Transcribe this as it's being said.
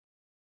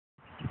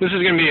This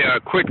is going to be a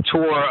quick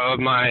tour of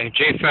my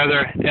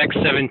Jayco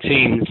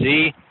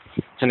X17Z.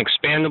 It's an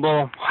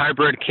expandable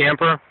hybrid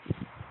camper.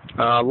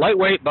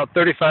 Lightweight, about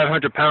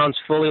 3,500 pounds,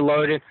 fully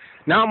loaded.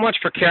 Not much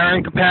for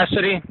carrying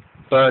capacity,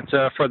 but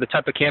for the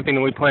type of camping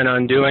that we plan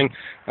on doing,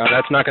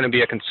 that's not going to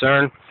be a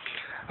concern.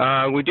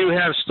 We do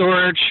have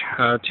storage,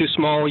 2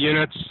 small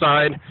units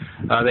side.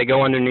 They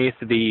go underneath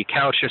the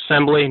couch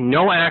assembly.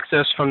 No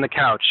access from the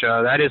couch.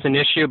 That is an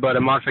issue, but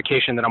a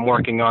modification that I'm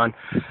working on.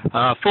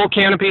 Full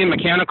canopy,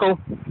 mechanical.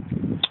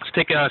 Let's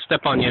take a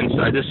step on the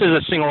inside. This is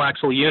a single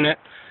axle unit,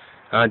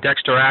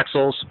 Dexter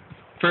axles.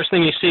 First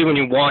thing you see when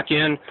you walk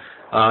in,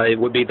 it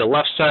would be the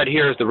left side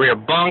here is the rear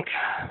bunk.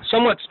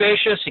 Somewhat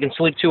spacious. You can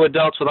sleep 2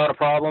 adults without a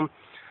problem.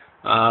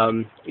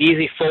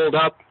 Easy fold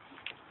up.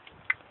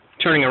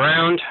 Turning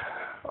around.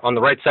 On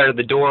the right side of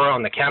the door,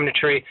 on the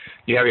cabinetry,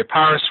 you have your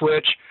power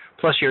switch,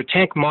 plus your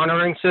tank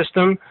monitoring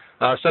system,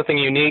 something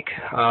unique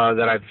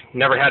that I've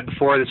never had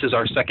before. This is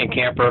our second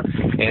camper,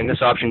 and this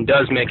option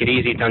does make it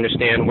easy to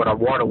understand what our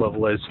water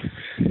level is.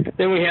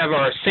 Then we have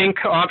our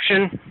sink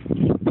option.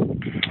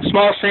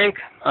 Small sink,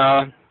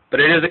 but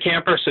it is a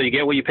camper, so you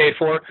get what you pay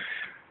for.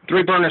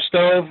 3-burner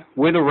stove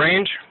with a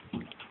range.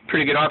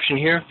 Pretty good option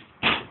here.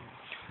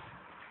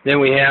 Then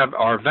we have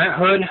our vent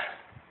hood,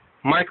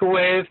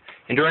 microwave,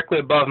 and directly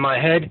above my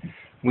head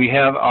we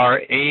have our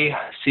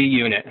AC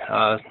unit.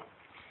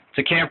 It's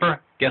a camper.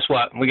 Guess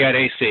what? We got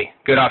AC.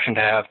 Good option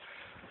to have.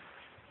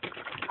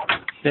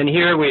 Then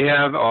here we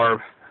have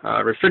our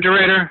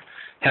refrigerator.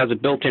 Has a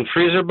built-in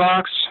freezer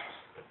box.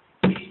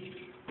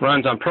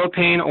 Runs on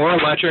propane or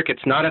electric.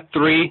 It's not a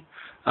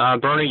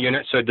 3-burner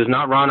unit, so it does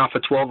not run off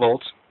of 12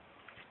 volts.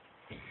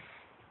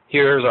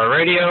 Here's our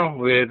radio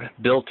with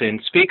built-in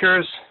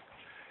speakers.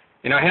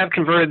 And I have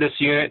converted this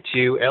unit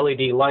to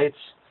LED lights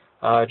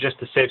just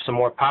to save some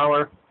more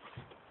power.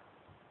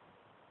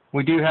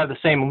 We do have the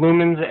same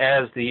lumens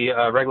as the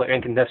regular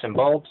incandescent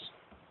bulbs.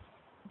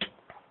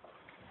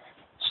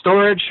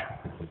 Storage,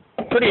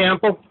 pretty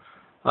ample.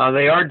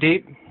 They are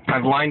deep.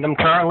 I've lined them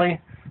currently,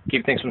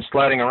 keep things from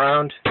sliding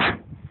around.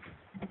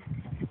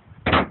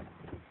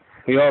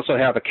 We also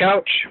have a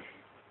couch.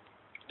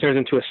 Turns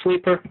into a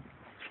sleeper.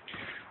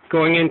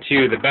 Going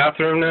into the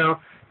bathroom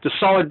now. It's a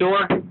solid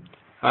door.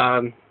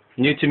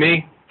 New to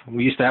me.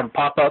 We used to have a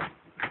pop-up.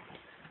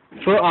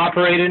 Full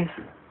operated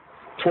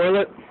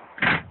toilet.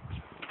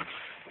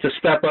 It's a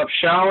step-up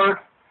shower.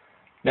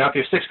 Now if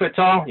you're 6 foot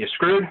tall, you're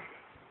screwed.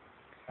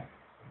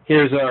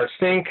 Here's our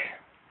sink,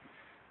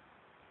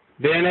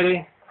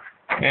 vanity,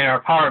 and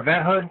our power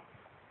vent hood.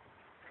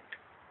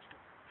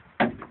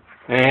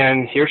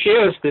 And here she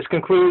is. This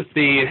concludes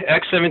the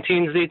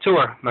X17Z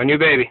tour, my new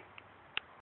baby.